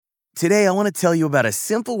Today, I want to tell you about a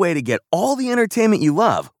simple way to get all the entertainment you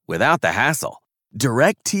love without the hassle.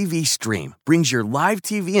 DirecTV Stream brings your live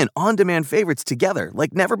TV and on-demand favorites together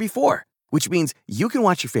like never before, which means you can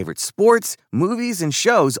watch your favorite sports, movies, and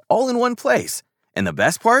shows all in one place. And the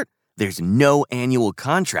best part? There's no annual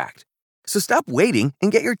contract. So stop waiting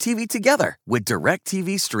and get your TV together with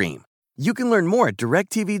DirecTV Stream. You can learn more at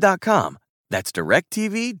directtv.com. That's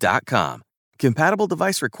directtv.com. Compatible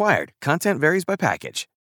device required. Content varies by package.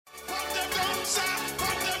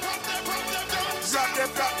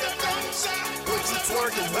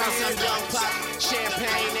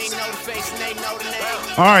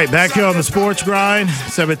 All right, back here on the Sports Grind,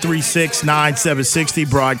 736-9760,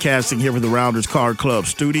 broadcasting here from the Rounders Card Club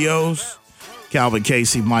Studios. Calvin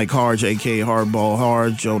Casey, Mike Harge, a.k.a. Hardball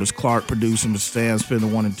Harge, Jonas Clark producing the stand, spin the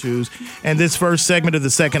 1 and 2s. And this first segment of the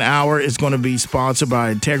second hour is going to be sponsored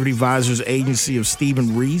by Integrity Advisors Agency of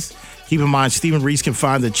Stephen Reese. Keep in mind, Stephen Reese can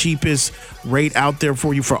find the cheapest rate out there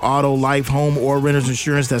for you for auto, life, home, or renter's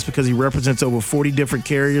insurance. That's because he represents over 40 different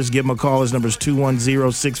carriers. Give him a call. His number is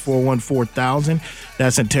 210-641-4000.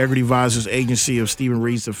 That's Integrity Advisors Agency of Stephen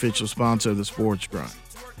Reese, official sponsor of the Sports Grind.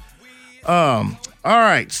 All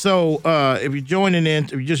right, so if you're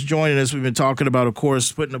just joining us, we've been talking about, of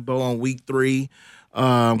course, putting a bow on week 3.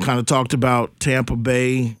 Kind of talked about Tampa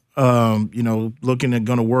Bay, looking at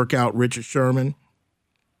going to work out Richard Sherman.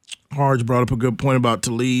 Harge brought up a good point about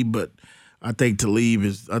Talib, but I think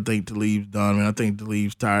Talib's done. I mean, I think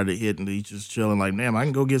Talib's tired of hitting. He's just chilling like, damn, I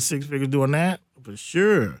can go get 6 figures doing that for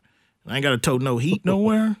sure. I ain't got to tote no heat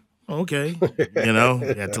nowhere. Okay.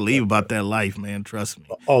 To leave about that life, man. Trust me.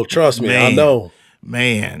 Oh, trust me. Man, I know.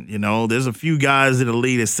 Man, there's a few guys in the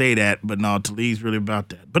league that say that, but no, Talib's really about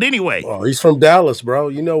that. But anyway. Oh, he's from Dallas, bro.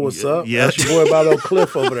 You know what's up. Yeah. That's your boy about old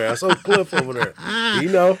Cliff over there. That's old Cliff over there. You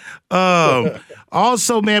know.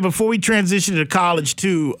 Also, man, before we transition to college,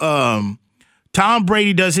 too, Tom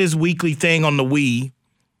Brady does his weekly thing on the Wii.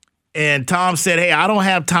 And Tom said, hey, I don't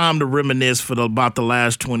have time to reminisce about the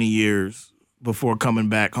last 20 years before coming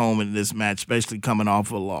back home in this match, especially coming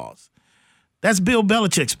off a loss. That's Bill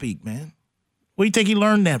Belichick speak, man. Where do you think he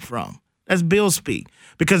learned that from? That's Bill speak.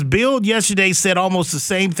 Because Bill yesterday said almost the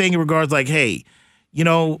same thing in regards like, hey, we've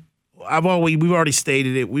already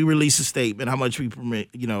stated it. We released a statement, how much we permit,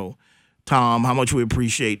 Tom, how much we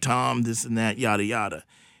appreciate Tom, this and that, yada, yada.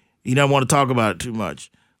 You don't want to talk about it too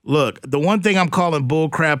much. Look, the one thing I'm calling bull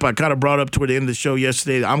crap, I kind of brought up toward the end of the show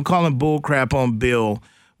yesterday, I'm calling bull crap on Bill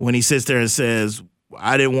when he sits there and says,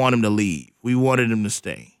 I didn't want him to leave. We wanted him to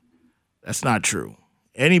stay. That's not true.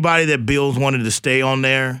 Anybody that Bill's wanted to stay on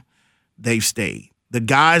there, they've stayed. The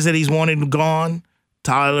guys that he's wanted gone,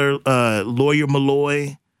 Tyler, Lawyer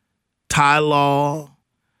Malloy, Ty Law.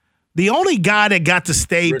 The only guy that got to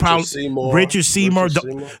stay, Richard Seymour.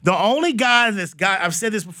 The only guy I've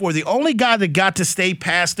said this before, the only guy that got to stay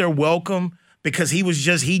past their welcome because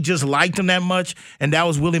he just liked him that much, and that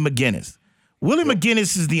was Willie McGinnis. Willie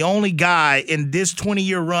McGinnis is the only guy in this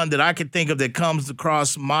 20-year run that I could think of that comes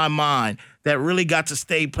across my mind that really got to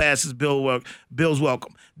stay past his Bill's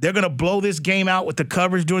welcome. They're going to blow this game out with the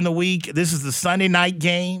coverage during the week. This is the Sunday night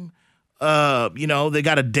game. They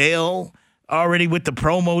got Adele already with the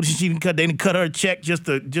promo. They didn't cut her a check just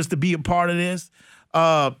to be a part of this.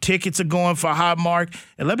 Tickets are going for a high mark.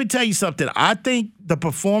 And let me tell you something. I think the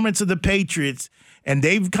performance of the Patriots, and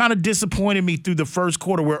they've kind of disappointed me through the first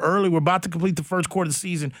quarter. We're about to complete the first quarter of the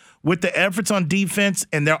season with the efforts on defense,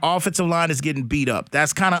 and their offensive line is getting beat up.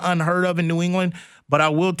 That's kind of unheard of in New England. But I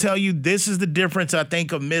will tell you, this is the difference, I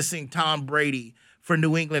think, of missing Tom Brady for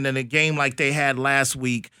New England in a game like they had last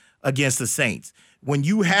week against the Saints. When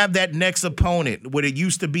you have that next opponent, what it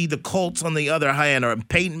used to be the Colts on the other hand, or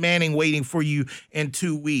Peyton Manning waiting for you in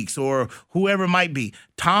 2 weeks, or whoever it might be,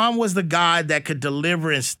 Tom was the guy that could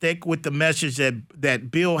deliver and stick with the message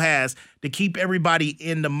that Bill has to keep everybody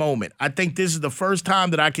in the moment. I think this is the first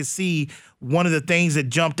time that I could see one of the things that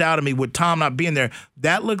jumped out at me with Tom not being there.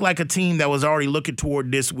 That looked like a team that was already looking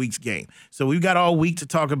toward this week's game. So we've got all week to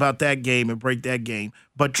talk about that game and break that game.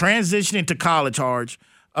 But transitioning to college, Harge,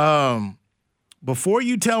 before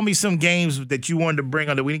you tell me some games that you wanted to bring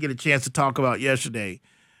on that we didn't get a chance to talk about yesterday,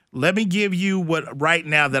 let me give you what right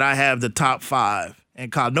now that I have the top 5 in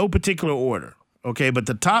college, no particular order, okay? But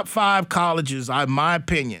the top 5 colleges, in my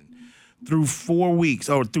opinion, through 4 weeks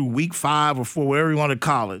or through week 5 or 4, wherever you want to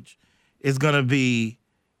college, is going to be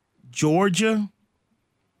Georgia.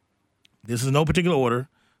 This is no particular order.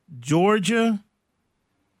 Georgia,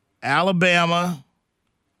 Alabama,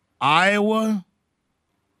 Iowa,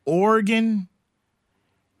 Oregon.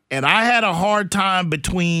 And I had a hard time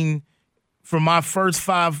from my first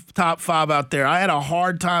top 5 out there, I had a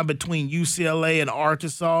hard time between UCLA and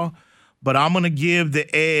Arkansas. but I'm going to give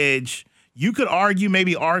the edge. You could argue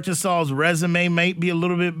maybe Arkansas's resume may be a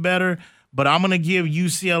little bit better, but I'm going to give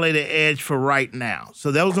UCLA the edge for right now.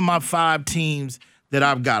 So those are my 5 teams that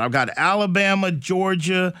I've got. I've got Alabama,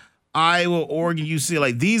 Georgia, Iowa, Oregon,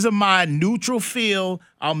 UCLA. These are my neutral field.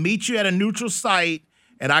 I'll meet you at a neutral site,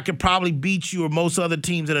 and I could probably beat you or most other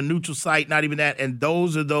teams at a neutral site, not even that. And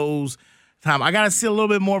those are those times. I got to see a little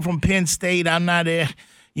bit more from Penn State. I'm not there.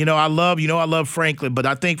 I love Franklin, but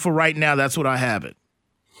I think for right now, that's what I have it.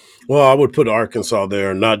 Well, I would put Arkansas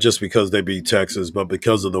there, not just because they beat Texas, but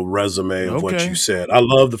because of the resume of what you said. I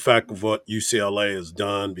love the fact of what UCLA has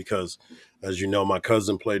done because, as you know, my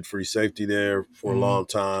cousin played free safety there for a long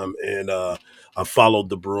time, and I followed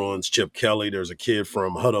the Bruins. Chip Kelly, there's a kid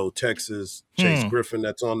from Hutto, Texas, Chase Griffin,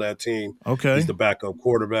 that's on that team. Okay, he's the backup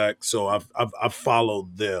quarterback, so I've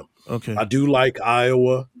followed them. Okay, I do like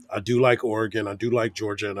Iowa. I do like Oregon. I do like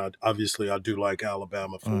Georgia. And I do like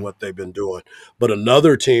Alabama for what they've been doing. But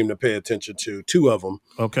another team to pay attention to, 2 of them,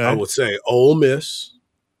 I would say Ole Miss.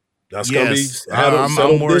 That's going to be settled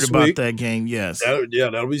I'm worried this about week. that game, yes.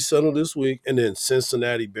 That'll be settled this week. And then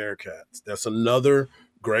Cincinnati Bearcats. That's another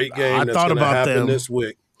great game that's going to happen this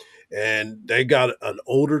week. And they got an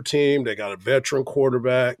older team. They got a veteran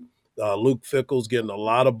quarterback. Luke Fickell's getting a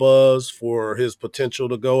lot of buzz for his potential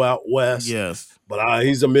to go out west. Yes. But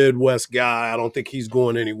he's a Midwest guy. I don't think he's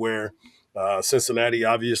going anywhere. Cincinnati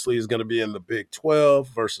obviously is going to be in the Big 12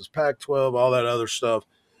 versus Pac-12, all that other stuff.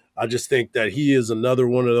 I just think that he is another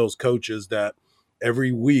one of those coaches that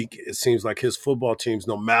every week it seems like his football teams,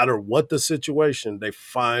 no matter what the situation, they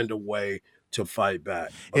find a way to fight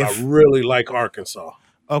back. But I really like Arkansas.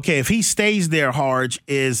 Okay, if he stays there, Harge,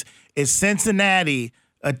 is Cincinnati –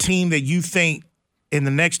 a team that you think in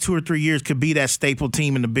the next 2 or 3 years could be that staple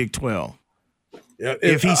team in the Big 12? Yeah,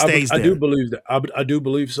 if he stays there. I do believe that. I do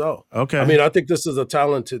believe so. Okay. I mean, I think this is a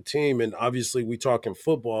talented team, and obviously we talking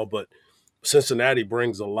football, but Cincinnati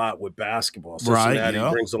brings a lot with basketball. Cincinnati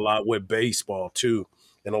brings a lot with baseball, too,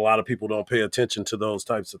 and a lot of people don't pay attention to those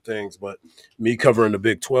types of things. But me covering the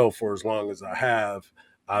Big 12 for as long as I have,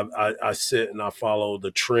 I sit and I follow the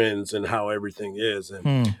trends and how everything is.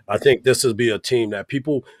 And I think this would be a team that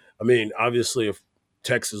people – I mean, obviously if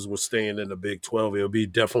Texas was staying in the Big 12, it would be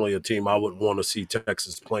definitely a team I would want to see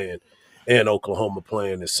Texas playing and Oklahoma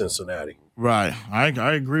playing in Cincinnati. Right. I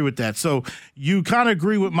agree with that. So you kind of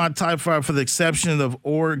agree with my type 5 for the exception of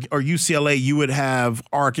Oregon or UCLA, you would have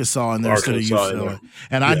Arkansas in there instead of UCLA.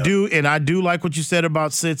 And I do like what you said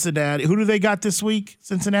about Cincinnati. Who do they got this week?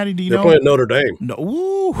 Cincinnati, do you know? They're playing Notre Dame. No.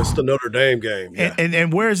 Ooh. It's the Notre Dame game. Yeah.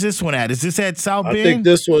 And where is this one at? Is this at South Bend? I think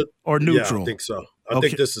this one or neutral? Yeah, I think so. I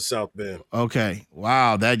think this is South Bend. Okay.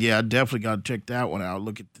 Wow. I definitely got to check that one out.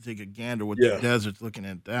 Take a gander with the Desert's looking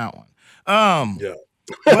at that one.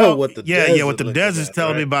 Well, what the Desert's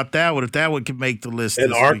telling me about that one, if that one could make the list.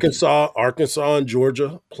 And Arkansas and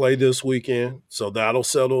Georgia play this weekend, so that'll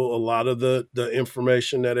settle a lot of the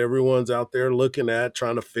information that everyone's out there looking at,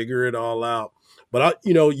 trying to figure it all out. But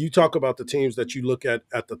you talk about the teams that you look at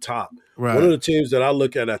the top. Right. One of the teams that I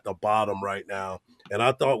look at the bottom right now, and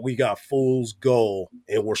I thought we got fool's gold,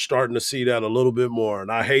 and we're starting to see that a little bit more.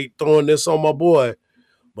 And I hate throwing this on my boy,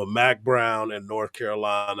 but Mack Brown in North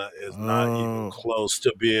Carolina is not even close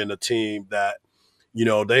to being a team that,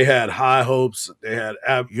 they had high hopes. They had,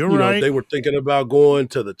 they were thinking about going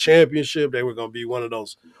to the championship. They were going to be one of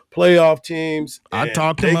those playoff teams. I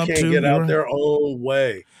talked them up too. They can't get out their own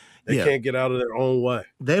way. They can't get out of their own way.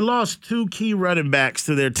 They lost 2 key running backs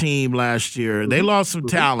to their team last year. They lost some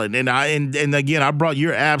talent. And again, I brought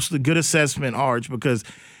your absolute good assessment, Arch, because,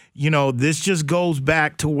 this just goes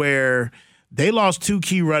back to where they lost 2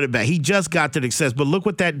 key running backs. He just got to the success, but look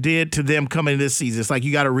what that did to them coming this season. It's like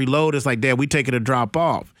you got to reload. It's like, damn, we taking a drop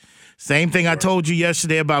off. Same thing I told you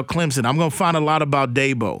yesterday about Clemson. I'm going to find a lot about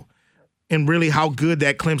Dabo and really how good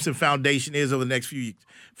that Clemson foundation is over the next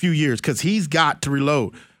few years because he's got to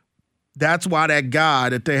reload. That's why that guy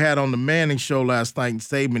that they had on the Manning show last night,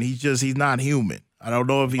 Saban, he's not human. I don't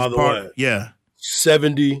know if he's part. Yeah,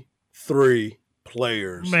 73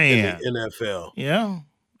 players in the NFL. Yeah.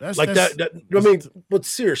 But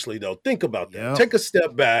seriously though, think about that. Yeah. Take a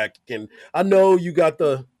step back, and I know you got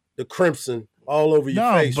the crimson all over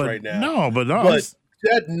your face right now. But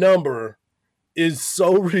that number is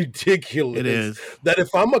so ridiculous. It is. That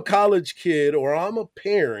if I'm a college kid or I'm a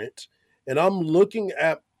parent and I'm looking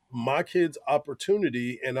at my kid's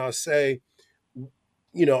opportunity and I say,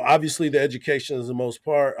 obviously the education is the most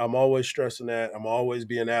part. I'm always stressing that. I'm always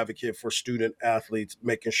being an advocate for student athletes,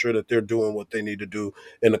 making sure that they're doing what they need to do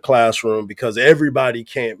in the classroom because everybody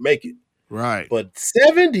can't make it. Right. But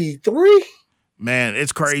 73? Man,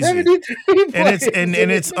 it's crazy. 73 And it's players.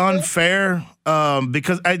 and it's unfair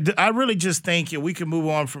because I really just think we can move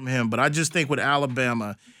on from him, but I just think with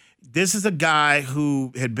Alabama, this is a guy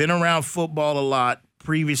who had been around football a lot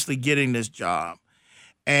previously getting this job.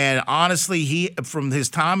 And honestly, he from his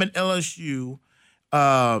time at LSU,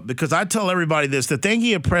 because I tell everybody this, the thing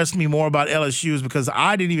he impressed me more about LSU is because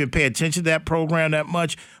I didn't even pay attention to that program that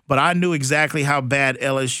much, but I knew exactly how bad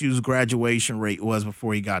LSU's graduation rate was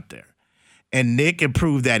before he got there. And Nick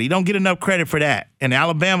improved that. He don't get enough credit for that. And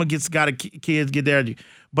Alabama kids get there.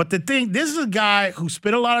 But the thing, this is a guy who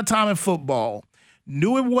spent a lot of time in football,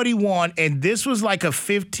 knew what he wanted, and this was like a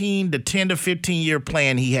 10 to 15 year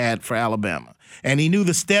plan he had for Alabama. And he knew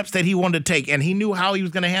the steps that he wanted to take, and he knew how he was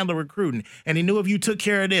going to handle recruiting. And he knew if you took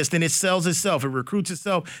care of this, then it sells itself, it recruits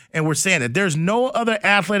itself. And we're saying that there's no other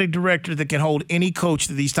athletic director that can hold any coach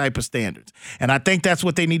to these type of standards. And I think that's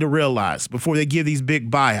what they need to realize before they give these big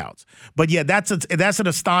buyouts. But yeah, that's an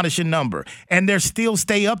astonishing number, and they're still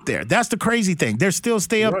stay up there. That's the crazy thing. They're still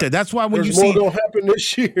stay up there. That's why when There's you more see gonna happen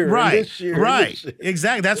this year, right, this year, right, this year.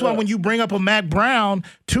 exactly. That's why when you bring up a Mac Brown,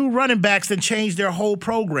 2 running backs that changed their whole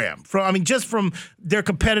program just from their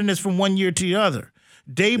competitiveness from one year to the other.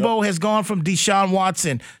 Dabo has gone from Deshaun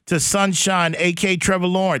Watson to Sunshine, a.k.a. Trevor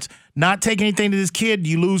Lawrence. Not taking anything to this kid,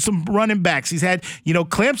 you lose some running backs. He's had,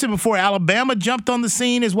 Clemson before Alabama jumped on the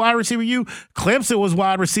scene as wide receiver U. Clemson was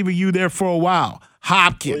wide receiver U there for a while.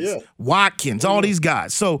 Hopkins, Watkins, all these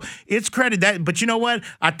guys. So it's credit that. But you know what?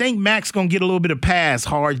 I think Mac's going to get a little bit of pass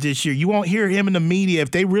hard this year. You won't hear him in the media.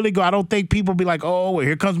 If they really go, I don't think people will be like, oh, well,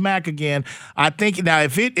 here comes Mac again. I think now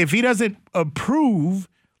if he doesn't approve,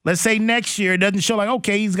 let's say next year, it doesn't show like,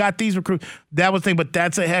 okay, he's got these recruits. That was the thing, but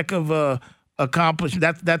that's a heck of a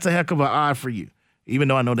accomplishment. That's a heck of an eye for you. Even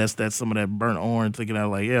though I know that's some of that burnt orange, thinking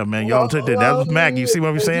out like, yeah, man, y'all took that. That was Mac. You see what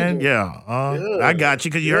I'm saying? Yeah. I got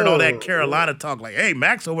you because you heard all that Carolina talk. Like, hey,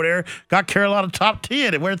 Mac's over there got Carolina top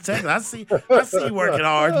 10 and where's Texas? I see you working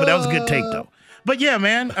hard, but that was a good take though. But yeah,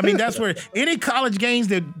 man, I mean that's where any college games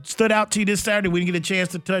that stood out to you this Saturday we didn't get a chance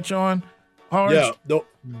to touch on. Harsh? Yeah, no,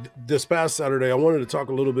 this past Saturday, I wanted to talk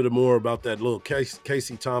a little bit more about that little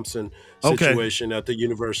Casey Thompson situation at the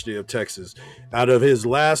University of Texas. Out of his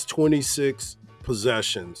last 26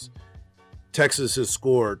 possessions, Texas has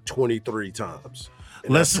scored 23 times. I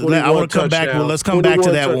want to come back. Well, let's come back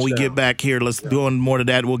to that when we get back here. Let's do more to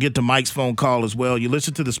that. We'll get to Mike's phone call as well. You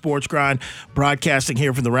listen to the Sports Grind, broadcasting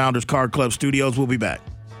here from the Rounders Card Club studios. We'll be back.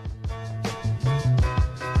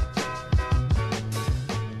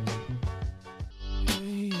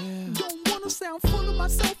 Sound full of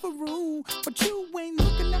myself a rule, but you ain't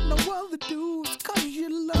looking at no other dudes, cause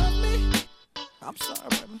you love me. I'm sorry,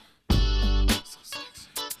 baby. So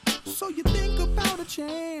sexy. So you think about a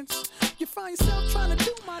chance, you find yourself trying to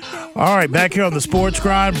do my dance. All right, back here on the Sports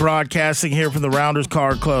Grind, broadcasting here from the Rounders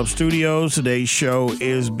Card Club studios. Today's show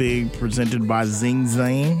is being presented by Zing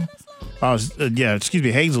Zang.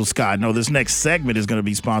 Hazel Scott. No, this next segment is going to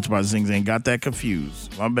be sponsored by Zing Zang. Got that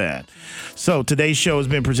confused. My bad. So today's show has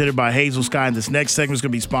been presented by Hazel Scott, and this next segment is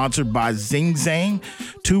going to be sponsored by Zing Zang.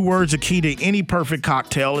 2 words are key to any perfect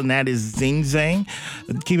cocktail, and that is Zing Zang.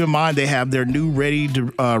 Keep in mind they have their new ready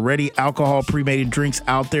alcohol pre-made drinks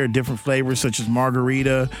out there, different flavors such as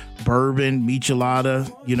margarita, bourbon, michelada,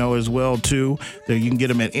 as well too. There you can get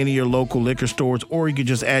them at any of your local liquor stores, or you can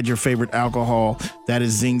just add your favorite alcohol. That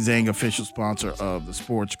is Zing Zang, official sponsor of the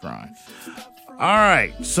Sports Grind. All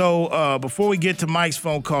right, so before we get to Mike's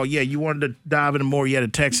phone call, you wanted to dive into more. You had a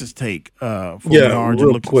Texas take for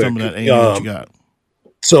real quick. Some of that that you got.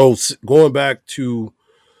 So going back to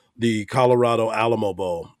the Colorado Alamo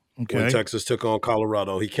Bowl, when Texas took on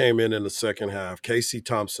Colorado, he came in the second half. Casey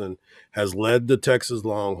Thompson has led the Texas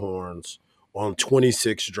Longhorns on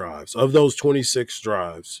 26 drives. Of those 26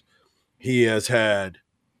 drives, he has had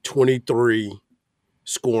 23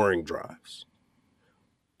 scoring drives.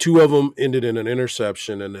 2 of them ended in an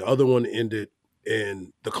interception, and the other one ended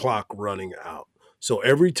in the clock running out. So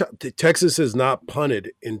every time Texas has not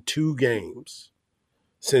punted in 2 games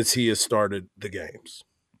since he has started the games.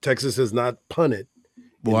 Texas has not punted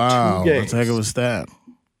in 2 games. That's a heck of a stat.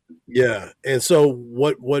 Yeah, and so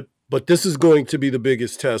but this is going to be the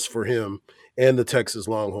biggest test for him and the Texas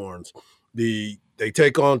Longhorns. They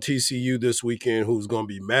take on TCU this weekend, who's going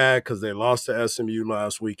to be mad because they lost to SMU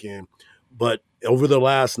last weekend. But over the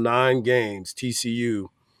last 9 games, TCU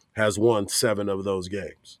has won 7 of those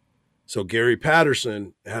games. So Gary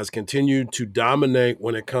Patterson has continued to dominate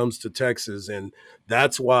when it comes to Texas, and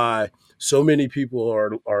that's why so many people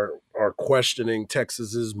are questioning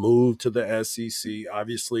Texas's move to the SEC.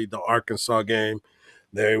 Obviously, the Arkansas game,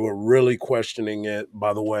 They were really questioning it.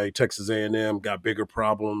 By the way, Texas A&M got bigger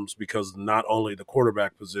problems because not only the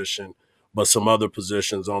quarterback position, but some other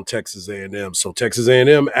positions on Texas A&M. So Texas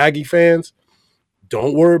A&M Aggie fans,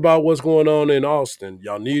 don't worry about what's going on in Austin.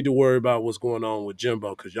 Y'all need to worry about what's going on with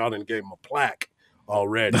Jimbo because y'all didn't gave him a plaque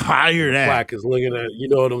already. I hear the that. plaque is looking at, you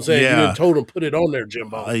know what I'm saying? Yeah. You didn't told him put it on there,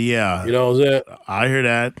 Jimbo. Yeah. You know what I'm saying? I hear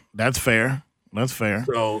that. That's fair. That's fair.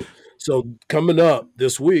 So coming up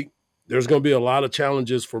this week, there's going to be a lot of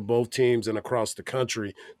challenges for both teams and across the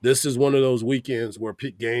country. This is one of those weekends where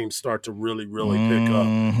games start to really, really pick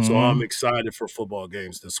up. So I'm excited for football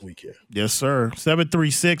games this weekend. Yes, sir.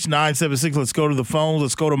 736-976. Let's go to the phones.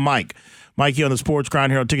 Let's go to Mike. Mikey on the Sports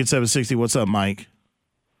Grind here on Ticket 760. What's up, Mike?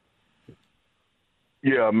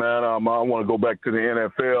 Yeah, man. I want to go back to the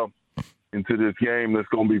NFL, into this game that's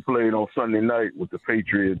going to be played on Sunday night with the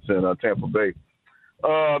Patriots and Tampa Bay.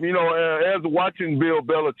 As watching Bill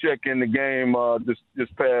Belichick in the game this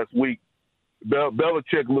past week,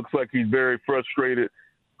 Belichick looks like he's very frustrated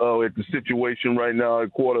at the situation right now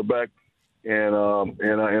at quarterback, and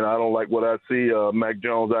I don't like what I see. Mac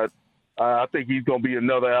Jones, I think he's going to be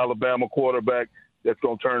another Alabama quarterback that's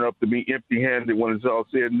going to turn up to be empty-handed when it's all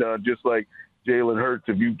said and done, just like Jalen Hurts.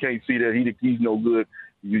 If you can't see that he's no good,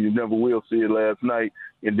 you never will see it last night.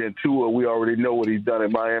 And then Tua, we already know what he's done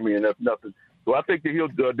in Miami, and that's nothing. So I think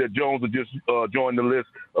that Jones will just join the list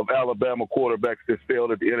of Alabama quarterbacks that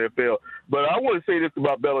failed at the NFL. But I want to say this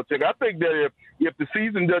about Belichick. I think that if the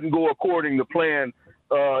season doesn't go according to plan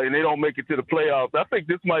and they don't make it to the playoffs, I think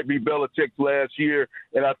this might be Belichick's last year,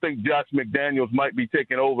 and I think Josh McDaniels might be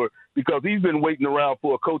taking over because he's been waiting around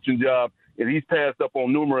for a coaching job, and he's passed up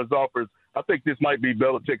on numerous offers. I think this might be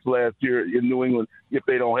Belichick's last year in New England if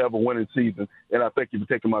they don't have a winning season, and I thank you for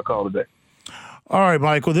taking my call today. All right,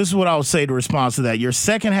 Michael, this is what I would say to respond to that. Your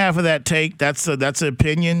second half of that take, that's an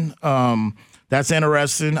opinion. That's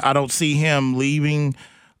interesting. I don't see him leaving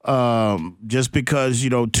just because,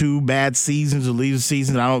 2 bad seasons or leave the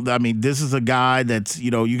season. This is a guy that's,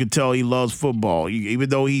 you can tell he loves football. Even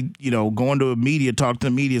though he, going to a media, talk to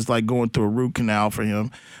the media is like going through a root canal for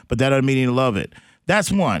him, but that doesn't mean he love it.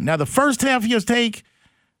 That's one. Now, the first half of your take,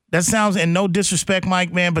 that sounds, and no disrespect,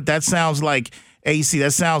 Mike, man, but that sounds like AC.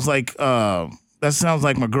 That sounds like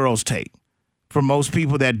my girl's take for most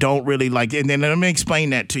people that don't really like. And then let me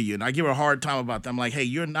explain that to you. And I give her a hard time about that. I'm like, hey,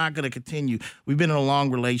 you're not going to continue. We've been in a long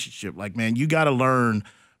relationship. Like, man, you got to learn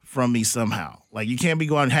from me somehow. Like, you can't be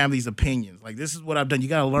going and have these opinions. Like, this is what I've done. You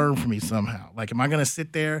got to learn from me somehow. Like, am I going to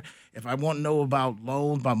sit there? If I want to know about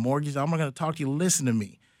loans, about mortgages, I'm not going to talk to you. Listen to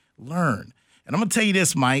me. Learn. And I'm going to tell you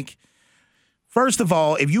this, Mike. First of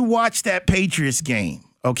all, if you watch that Patriots game,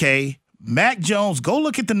 okay, Mac Jones, go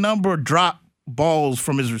look at the number of drop balls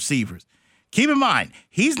from his receivers. Keep in mind,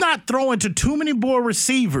 he's not throwing to too many more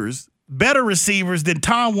receivers, better receivers than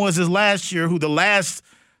Tom was his last year, who the last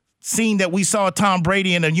scene that we saw Tom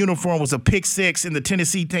Brady in a uniform was a pick six in the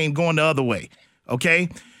Tennessee team going the other way, okay?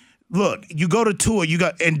 Look, you go to Tua,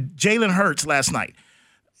 and Jalen Hurts last night.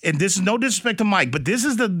 And this is no disrespect to Mike, but this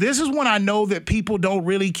is when I know that people don't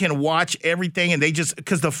really can watch everything, and they just,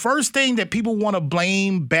 because the first thing that people want to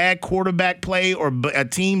blame bad quarterback play or a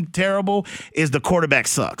team terrible is the quarterback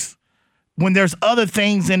sucks. When there's other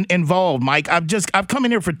things involved, Mike, I've come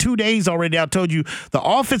in here for 2 days already. I told you the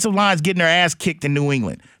offensive line's getting their ass kicked in New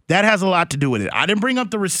England. That has a lot to do with it. I didn't bring up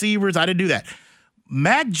the receivers. I didn't do that.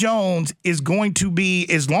 Mac Jones is going to be,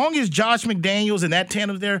 as long as Josh McDaniels and that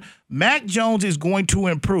tandem there, Mac Jones is going to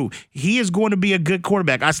improve. He is going to be a good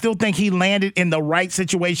quarterback. I still think he landed in the right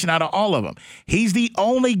situation out of all of them. He's the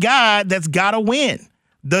only guy that's got to win.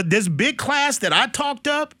 This big class that I talked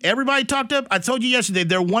up, everybody talked up, I told you yesterday,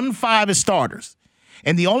 they're 1-5 as starters.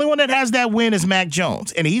 And the only one that has that win is Mac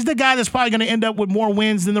Jones. And he's the guy that's probably going to end up with more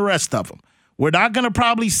wins than the rest of them. We're not going to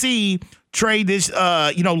probably see Trey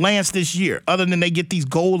Lance this year, other than they get these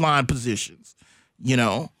goal line positions,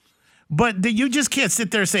 But you just can't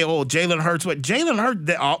sit there and say, oh, Jalen Hurts. What Jalen Hurts,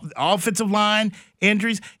 the offensive line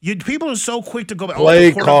injuries, people are so quick to go back.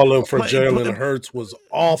 Play calling for Jalen Hurts was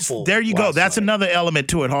awful. There you go. That's another element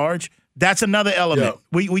to it, Harge. That's another element.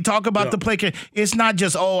 Yeah. We talk about the play. It's not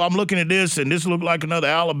just, I'm looking at this, and this looked like another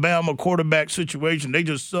Alabama quarterback situation. They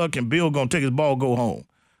just suck, and Bill going to take his ball, go home.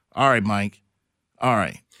 All right, Mike. All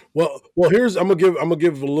right. Well, here's I'm gonna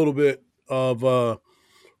give a little bit of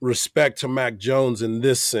respect to Mac Jones in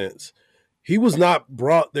this sense. He was not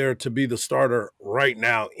brought there to be the starter right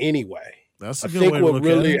now anyway. That's I think what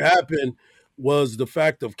really happened was the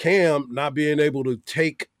fact of Cam not being able to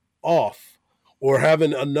take off or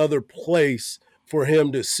having another place for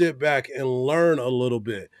him to sit back and learn a little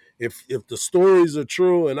bit. If the stories are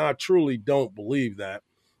true, and I truly don't believe that,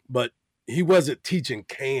 but he wasn't teaching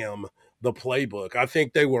Cam the playbook. I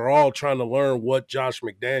think they were all trying to learn what Josh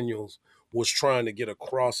McDaniels was trying to get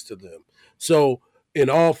across to them. So, in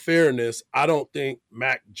all fairness, I don't think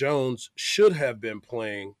Mac Jones should have been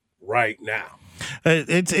playing right now.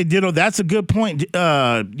 That's a good point.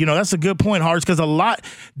 That's a good point, Harsh, because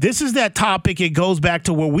this is that topic. It goes back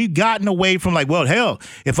to where we've gotten away from like, well, hell,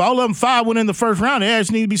 if all of them 5 went in the first round, they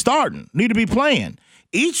actually need to be starting, need to be playing.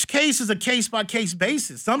 Each case is a case-by-case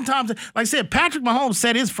basis. Sometimes, like I said, Patrick Mahomes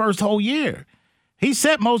set his first whole year. He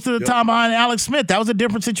sat most of the time behind Alex Smith. That was a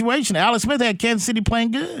different situation. Alex Smith had Kansas City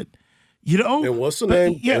playing good. And what's the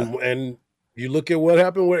name? Yeah. And you look at what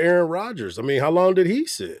happened with Aaron Rodgers. I mean, how long did he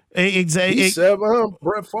sit? Exactly. He sat behind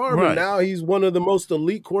Brett Favre, right. And now he's one of the most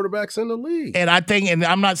elite quarterbacks in the league. And I think, and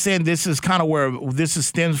I'm not saying this is kind of where this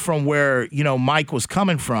stems from where, Mike was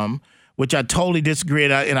coming from, which I totally disagree.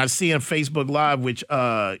 And I see on Facebook Live, which,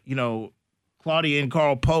 Claudia and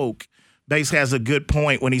Carl Polk basically has a good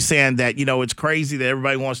point when he's saying that, it's crazy that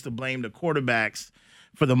everybody wants to blame the quarterbacks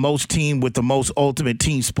for the most team with the most ultimate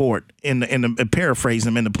team sport in the paraphrase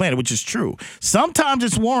them in the planet, which is true. Sometimes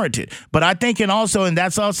it's warranted, but I think and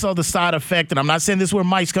that's also the side effect. And I'm not saying this is where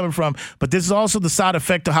Mike's coming from, but this is also the side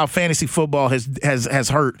effect of how fantasy football has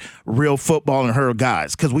hurt real football and hurt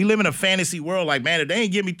guys. Because we live in a fantasy world. Like, man, if they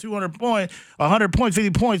ain't give me 200 points, 100 points,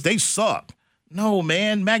 50 points, they suck. No,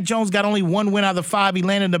 man. Mac Jones got only 1 win out of the 5. He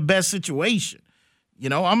landed in the best situation.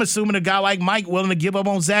 I'm assuming a guy like Mike willing to give up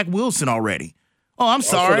on Zach Wilson already. Oh, I'm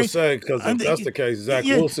sorry. I was going to say, because if that's the case, Zach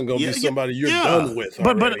Wilson going to be somebody you're done with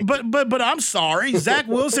already. But I'm sorry. Zach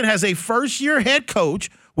Wilson has a first-year head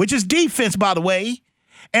coach, which is defense, by the way,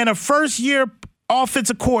 and a first-year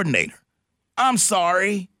offensive coordinator. I'm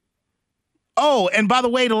sorry. Oh, and by the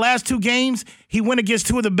way, the last 2 games, he went against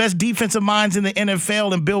 2 of the best defensive minds in the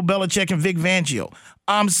NFL and Bill Belichick and Vic Fangio.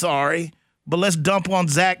 I'm sorry. But let's dump on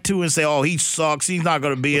Zach, too, and say, oh, he sucks. He's not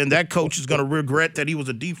going to be in. That coach is going to regret that he was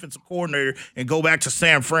a defensive coordinator and go back to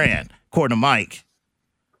San Fran, according to Mike.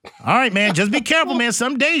 All right, man, just be careful, man.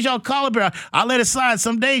 Some days y'all call it, I'll let it slide.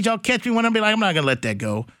 Some days y'all catch me when I'm like, I'm not going to let that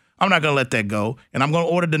go. I'm not going to let that go. And I'm going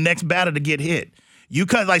to order the next batter to get hit.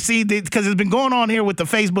 Because it's been going on here with the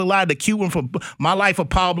Facebook Live, the cute one for My Life of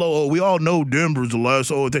Pablo. Oh, we all know Denver's the last.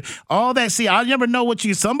 All that. See, I never know what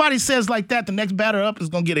somebody says like that. The next batter up is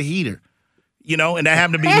going to get a heater. And that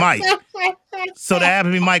happened to be Mike. So that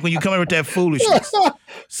happened to be Mike when you come in with that foolishness.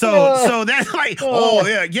 So that's like,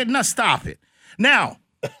 stop it. Now,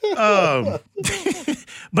 but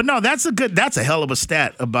no, that's a hell of a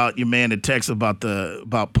stat about your man that texts about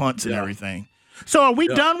punts and everything. So are we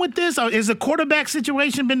done with this? Is the quarterback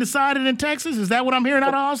situation been decided in Texas? Is that what I'm hearing out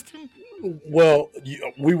of Austin? Well,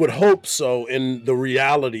 we would hope so in the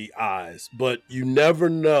reality eyes, but you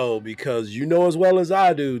never know because you know as well as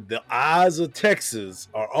I do, the eyes of Texas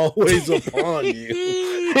are always upon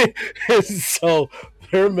you. And so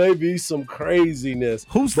there may be some craziness.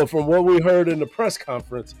 But from what we heard in the press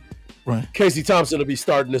conference, right, Casey Thompson will be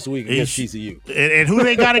starting this week against TCU. And who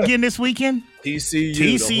they got again this weekend?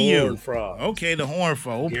 TCU. The Horned Frogs. Okay, the Horned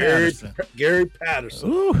Frogs. Gary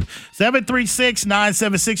Patterson.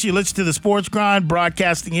 736-976. You listen to the Sports Grind,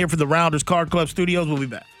 broadcasting here from the Rounders Car Club Studios. We'll be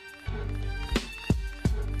back.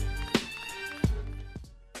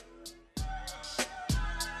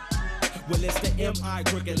 Well, it's the M.I.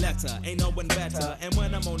 cricket letter, ain't no one better. And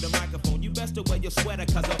when I'm on the microphone, you best to wear your sweater,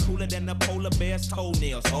 cause I'm cooler than the polar bear's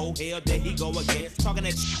toenails. Oh, hell, there he go again. Talking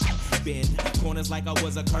that bend corners like I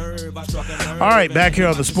was a curve. I struck a nerve. All right, back here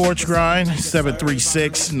on the Sports Grind,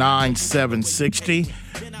 736-9760.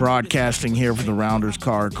 Broadcasting here from the Rounders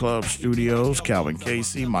Car Club Studios. Calvin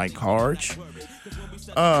Casey, Mike Harge.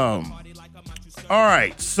 All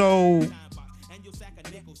right, so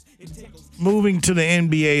moving to the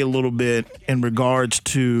NBA a little bit in regards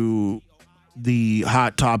to the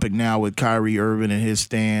hot topic now with Kyrie Irving and his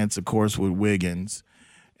stance, of course, with Wiggins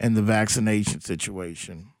and the vaccination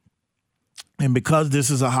situation. And because this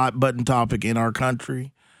is a hot button topic in our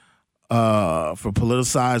country, for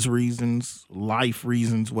politicized reasons, life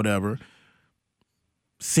reasons, whatever,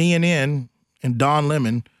 CNN and Don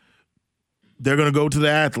Lemon, they're going to go to the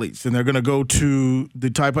athletes, and they're going to go to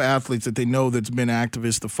the type of athletes that they know that's been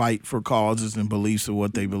activists to fight for causes and beliefs of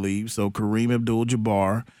what they believe. So Kareem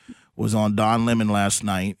Abdul-Jabbar was on Don Lemon last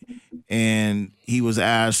night, and he was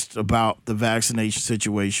asked about the vaccination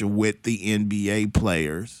situation with the NBA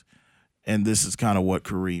players, and this is kind of what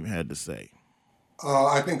Kareem had to say.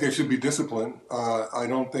 I think they should be disciplined. I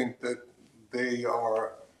don't think that they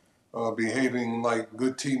are behaving like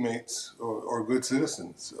good teammates or good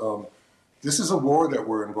citizens. This is a war that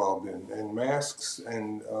we're involved in, and masks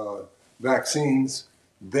and vaccines,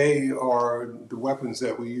 they are the weapons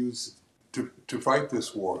that we use to fight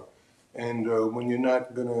this war. And when you're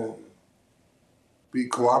not going to be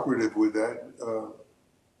cooperative with that,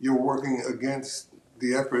 you're working against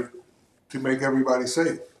the effort to make everybody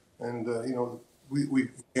safe. And, we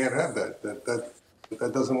can't have that.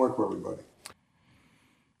 That doesn't work for everybody.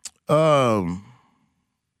 A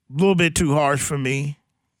little bit too harsh for me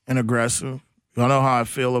and aggressive. Y'all know how I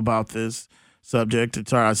feel about this subject.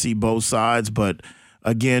 It's hard. I see both sides, but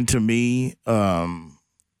again, to me,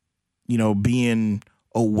 being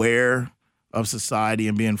aware of society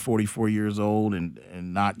and being 44 years old and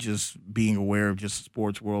not just being aware of just the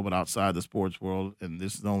sports world, but outside the sports world, and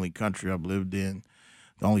this is the only country I've lived in,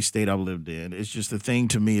 the only state I've lived in. It's just the thing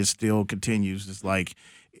to me, it still continues. It's like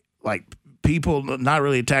people, not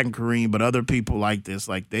really attacking Kareem, but other people like this,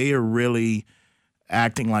 like they are really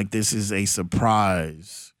acting like this is a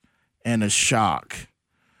surprise and a shock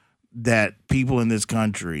that people in this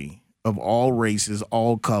country of all races,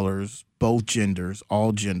 all colors, both genders,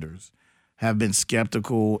 all genders, have been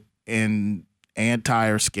skeptical and anti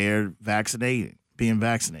or scared being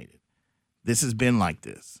vaccinated. This has been like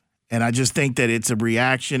this. And I just think that it's a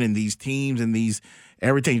reaction in these teams and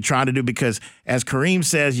everything you're trying to do, because as Kareem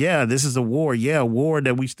says, yeah, this is a war. Yeah, a war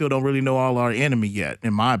that we still don't really know all our enemy yet,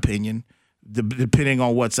 in my opinion, depending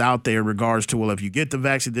on what's out there in regards to, well, if you get the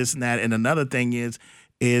vaccine, this and that. And another thing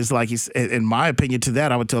is like he's, in my opinion to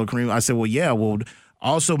that, I would tell Kareem, I said, well, yeah, well,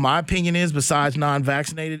 also my opinion is, besides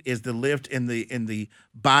non-vaccinated, is the lift in the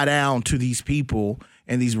buy down to these people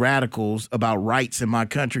and these radicals about rights in my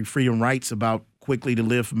country, freedom rights about quickly to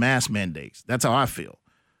lift mask mandates. That's how I feel.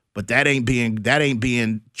 But that ain't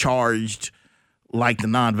being charged like the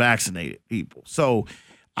non-vaccinated people. So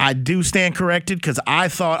I do stand corrected, because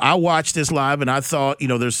I watched this live and I thought,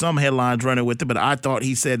 there's some headlines running with it, but I thought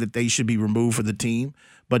he said that they should be removed for the team.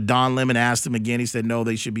 But Don Lemon asked him again. He said, no,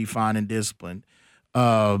 they should be fined and disciplined.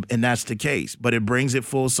 And that's the case. But it brings it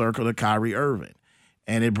full circle to Kyrie Irving.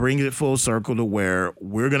 And it brings it full circle to where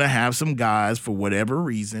we're going to have some guys, for whatever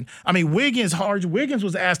reason. I mean, Wiggins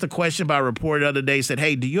was asked a question by a reporter the other day, said,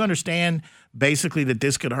 hey, do you understand basically that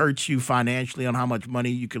this could hurt you financially on how much money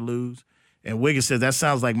you could lose? And Wiggins says, that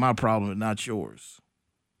sounds like my problem and not yours.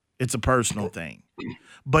 It's a personal thing.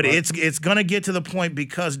 But it's going to get to the point,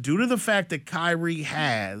 because due to the fact that Kyrie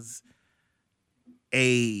has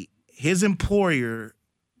his employer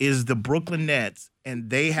is the Brooklyn Nets,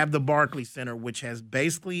 and they have the Barclays Center, which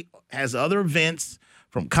has other events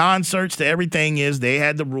from concerts to everything. They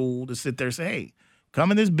had the rule to sit there and say, hey,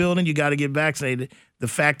 come in this building, you got to get vaccinated. The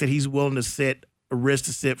fact that he's willing to risk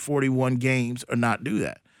to sit 41 games or not do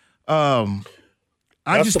that. I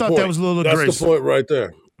just thought that was a little aggressive. That's the point right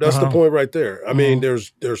there. That's the point right there. I mean,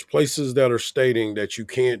 there's places that are stating that you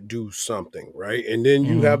can't do something, right? And then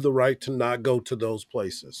you have the right to not go to those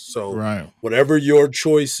places. So whatever your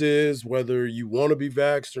choice is, whether you want to be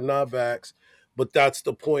vaxxed or not vaxxed, but that's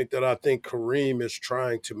the point that I think Kareem is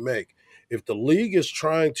trying to make. If the league is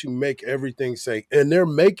trying to make everything safe, and they're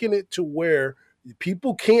making it to where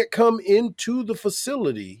people can't come into the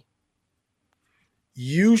facility,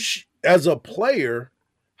 as a player,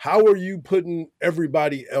 how are you putting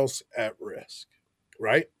everybody else at risk,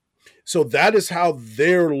 right? So that is how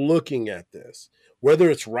they're looking at this. Whether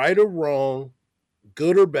it's right or wrong,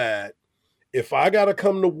 good or bad, if I got to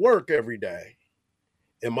come to work every day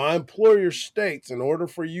and my employer states, in order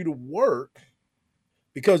for you to work,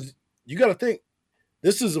 because you got to think,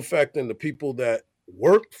 this is affecting the people that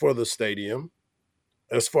work for the stadium,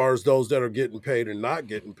 as far as those that are getting paid and not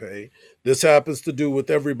getting paid. This happens to do with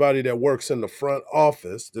everybody that works in the front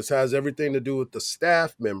office. This has everything to do with the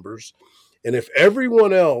staff members. And if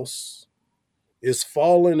everyone else is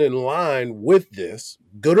falling in line with this,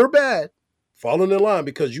 good or bad, falling in line,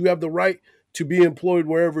 because you have the right to be employed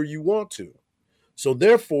wherever you want to. So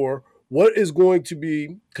therefore, what is going to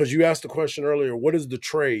be, because you asked the question earlier, what is the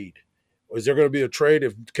trade? Is there going to be a trade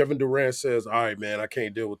if Kevin Durant says, all right, man, I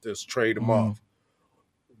can't deal with this, trade him off?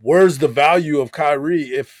 Where's the value of Kyrie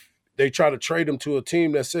if they try to trade him to a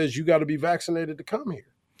team that says you got to be vaccinated to come here?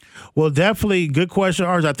 Well, definitely, good question,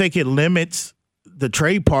 Arj. I think it limits the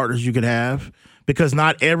trade partners you could have, because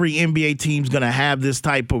not every NBA team's going to have this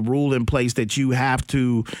type of rule in place that you have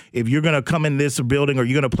to, if you're going to come in this building or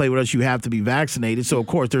you're going to play with us, you have to be vaccinated. So, of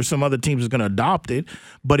course, there's some other teams that's going to adopt it.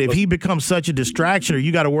 But if he becomes such a distraction, or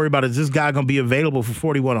you got to worry about, is this guy going to be available for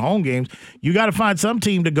 41 home games, you got to find some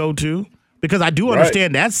team to go to. Because I do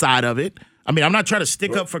understand that side of it. I mean, I'm not trying to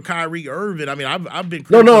stick up for Kyrie Irving. I mean, I've been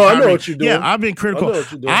critical. No, I know what you're doing. Yeah, I've been critical.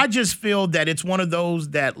 I just feel that it's one of those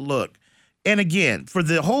that, look, and again, for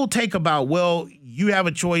the whole take about, well, you have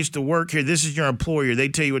a choice to work here. This is your employer. They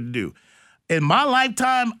tell you what to do. In my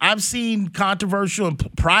lifetime, I've seen controversial in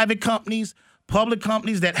private companies, public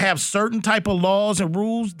companies that have certain type of laws and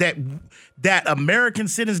rules that American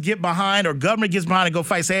citizens get behind or government gets behind and go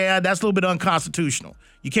fight. Say, that's a little bit unconstitutional.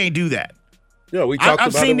 You can't do that. Yeah, we talked I've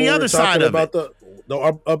about seen it the other side of it. The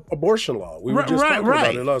abortion law. We were just talking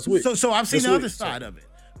about it last week. So I've seen the other side of it.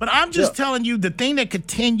 But I'm just telling you, the thing that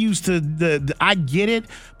continues to I get it,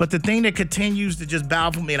 but the thing that continues to just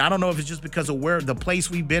baffle me, and I don't know if it's just because of where the place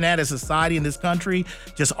we've been at as society in this country,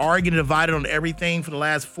 just arguing and divided on everything for the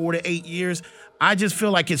last 4 to 8 years. I just feel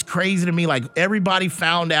like it's crazy to me. Like everybody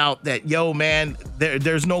found out that, yo, man,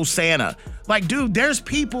 there's no Santa. Like, dude, there's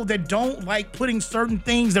people that don't like putting certain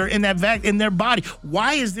things that are in in their body.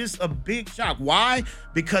 Why is this a big shock? Why?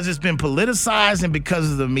 Because it's been politicized and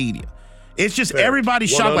because of the media. It's just fair. Everybody's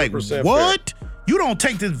shocked. Like, what? Fair. You don't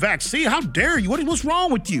take this vaccine? How dare you? What's wrong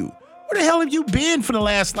with you? Where the hell have you been for the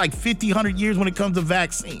last 50, 100 years when it comes to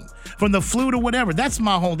vaccine? From the flu to whatever. That's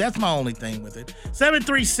my only thing with it.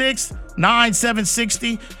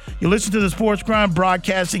 736-9760. You listen to the Sports Grind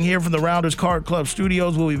broadcasting here from the Rounders Card Club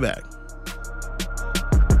studios. We'll be back.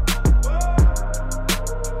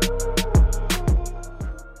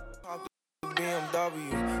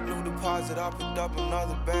 BMW, new deposit, I picked up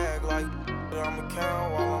another bag like I'ma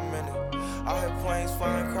count while I'm in it. I hear planes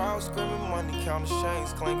flying, crowds screaming, money counting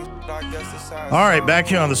chains clanking. I guess it's how. All right, back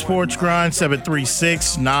here on the Sports Grind,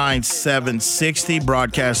 736-9760,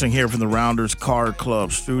 broadcasting here from the Rounders Card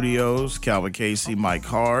Club studios. Calvin Casey, Mike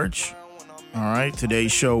Harge. All right,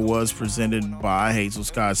 today's show was presented by Hazel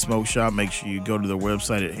Sky Smoke Shop. Make sure you go to their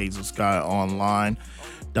website at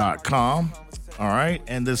hazelskyonline.com. All right,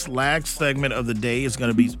 and this last segment of the day is going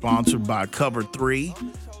to be sponsored by Cover 3.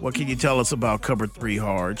 What can you tell us about Cover 3,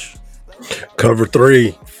 Harge? Cover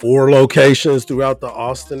 3, 4 locations throughout the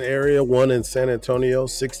Austin area, one in San Antonio,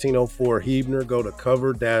 1604 Huebner. Go to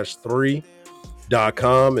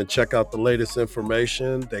cover-3.com and check out the latest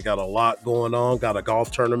information. They got a lot going on. Got a golf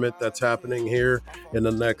tournament that's happening here in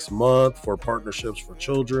the next month for Partnerships for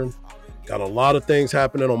Children. Got a lot of things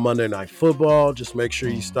happening on Monday Night Football. Just make sure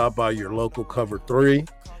you stop by your local Cover 3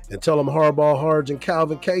 and tell them Hardball Harge and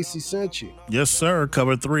Calvin Casey sent you. Yes, sir.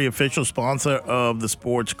 Cover 3, official sponsor of the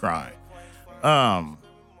Sports Grind.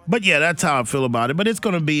 But yeah, that's how I feel about it. But it's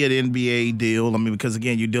going to be an NBA deal. I mean, because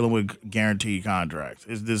again, you're dealing with guaranteed contracts.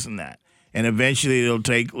 It's this and that. And eventually it'll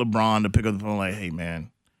take LeBron to pick up the phone like, hey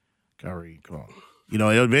man, Kyrie, come on. You know,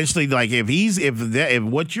 eventually, like if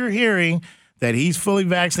what you're hearing that he's fully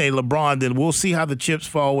vaccinated, LeBron, then we'll see how the chips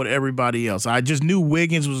fall with everybody else. I just knew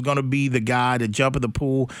Wiggins was going to be the guy to jump in the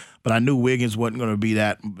pool, but I knew Wiggins wasn't going to be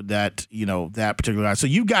that particular guy. So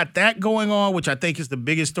you got that going on, which I think is the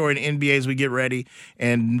biggest story in the NBA as we get ready.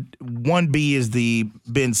 And 1B is the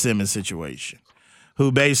Ben Simmons situation,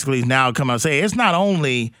 who basically is now come out and say, it's not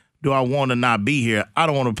only do I want to not be here, I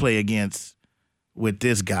don't want to play with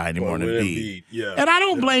this guy anymore than Embiid. Yeah. And I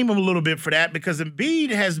don't blame him a little bit for that because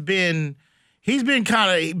Embiid has been –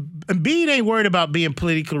 Embiid ain't worried about being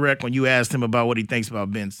politically correct when you asked him about what he thinks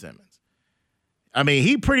about Ben Simmons. I mean,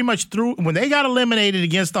 he pretty much when they got eliminated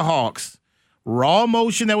against the Hawks, raw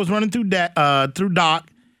emotion that was running through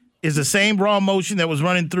Doc is the same raw emotion that was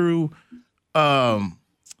running through Embiid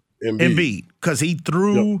because he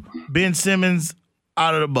threw Ben Simmons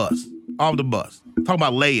off the bus. Talking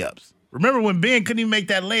about layups. Remember when Ben couldn't even make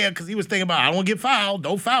that layup because he was thinking about, I don't want to get fouled.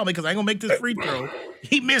 Don't foul me because I ain't going to make this free throw.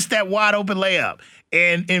 He missed that wide open layup.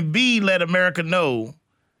 And Embiid let America know,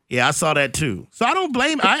 yeah, I saw that too. So I don't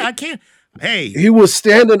blame him. I can't. Hey. He was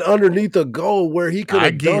standing underneath a goal where he could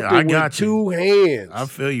have dunked it with 2 hands. I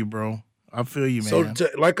feel you, bro. I feel you, man. So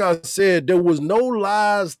like I said, there was no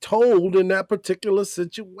lies told in that particular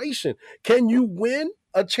situation. Can you win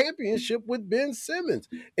a championship with Ben Simmons?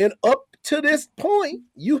 And up to this point,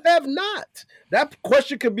 you have not. That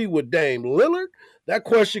question could be with Dame Lillard. That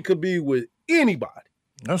question could be with anybody.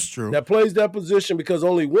 That's true. That plays that position because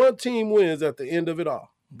only one team wins at the end of it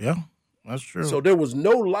all. Yeah, that's true. So there was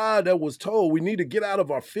no lie that was told. We need to get out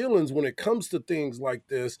of our feelings when it comes to things like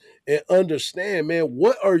this and understand, man,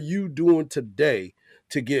 what are you doing today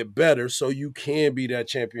to get better so you can be that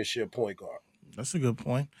championship point guard? That's a good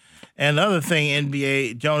point. And another thing,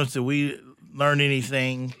 NBA, Jonas, did we learn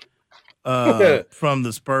anything from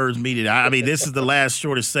the Spurs media? I mean, this is the last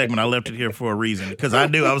shortest segment. I left it here for a reason because I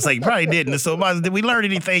knew I was like, probably didn't. So did we learn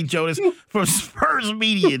anything, Jonas, from Spurs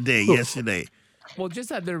media day yesterday? Well, just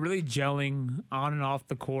that they're really gelling on and off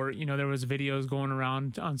the court. You know, there was videos going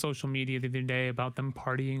around on social media the other day about them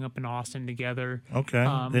partying up in Austin together. Okay,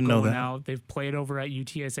 didn't know that. Out. They've played over at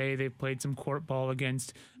UTSA. They've played some court ball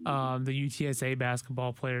against the UTSA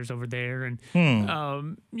basketball players over there.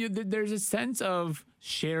 And there's a sense of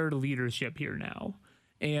shared leadership here now.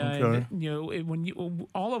 And,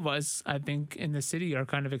 all of us, I think, in the city are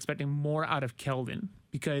kind of expecting more out of Keldon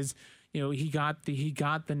because – he got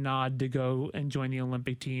the nod to go and join the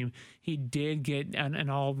Olympic team. He did get an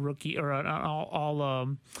all rookie or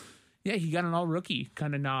he got an all rookie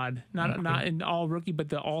kind of nod. Not an all rookie, but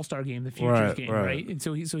the All-Star game, the Futures game, right? And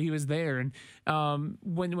so he was there. And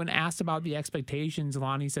when asked about the expectations,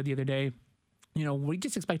 Lonnie said the other day, we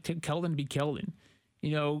just expect Keldon to be Keldon.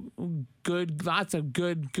 Lots of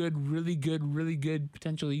good, really good,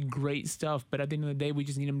 potentially great stuff. But at the end of the day, we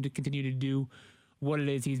just need him to continue to do what it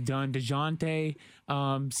is he's done. DeJounte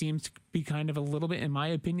seems to be kind of a little bit, in my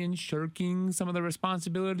opinion, shirking some of the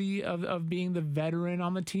responsibility of being the veteran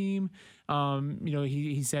on the team.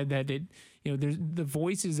 He said that there's the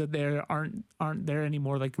voices that there aren't there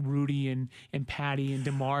anymore, like Rudy and Patty and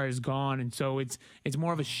DeMar is gone, and so it's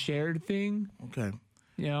more of a shared thing. Okay.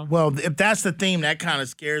 Yeah. Well, if that's the theme, that kind of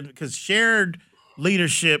scares me because shared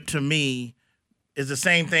leadership to me is the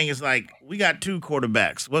same thing as like, we got two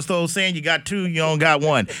quarterbacks. What's the old saying? You got two, you don't got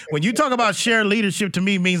one. When you talk about shared leadership, to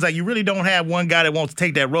me means like you really don't have one guy that wants to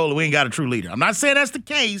take that role and we ain't got a true leader. I'm not saying that's the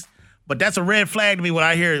case, but that's a red flag to me when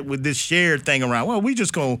I hear it with this shared thing around. Well, we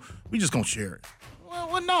just gonna share it.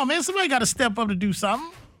 Well, no, man, somebody got to step up to do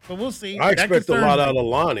something. But we'll see. I expect a lot out of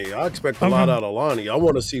Lonnie. I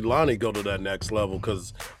want to see Lonnie go to that next level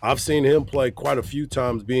because I've seen him play quite a few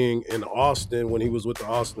times being in Austin when he was with the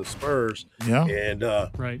Austin Spurs. Yeah. And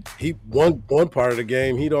he won one part of the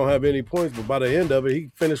game. He don't have any points, but by the end of it, he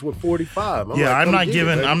finished with 45. I'm not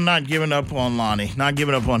giving up on Lonnie. Not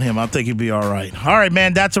giving up on him. I think he'll be all right. All right,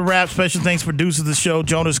 man. That's a wrap. Special thanks producers of the show,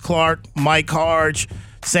 Jonas Clark, Mike Harge,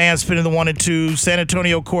 Sam spinning the 1 and 2, San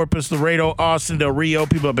Antonio, Corpus, Laredo, Austin, Del Rio,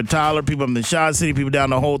 people up in Tyler, people up in the Shaw City, people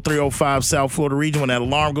down the whole 305 South Florida region. When that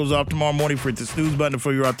alarm goes off tomorrow morning, for it the snooze button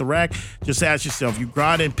before you're out the rack, just ask yourself, you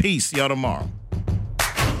grind in peace. See y'all tomorrow.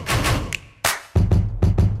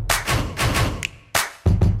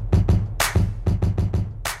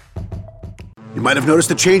 You might have noticed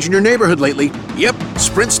a change in your neighborhood lately. Yep,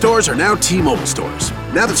 Sprint stores are now T-Mobile stores.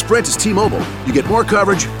 Now that Sprint is T-Mobile, you get more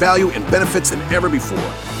coverage, value, and benefits than ever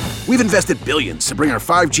before. We've invested billions to bring our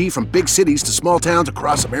 5G from big cities to small towns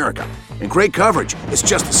across America. And great coverage is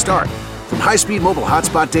just the start. From high-speed mobile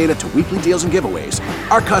hotspot data to weekly deals and giveaways,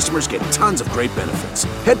 our customers get tons of great benefits.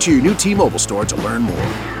 Head to your new T-Mobile store to learn more.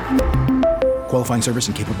 Qualifying service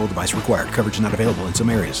and capable device required. Coverage not available in some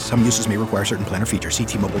areas. Some uses may require certain plan or features. See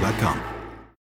T-Mobile.com.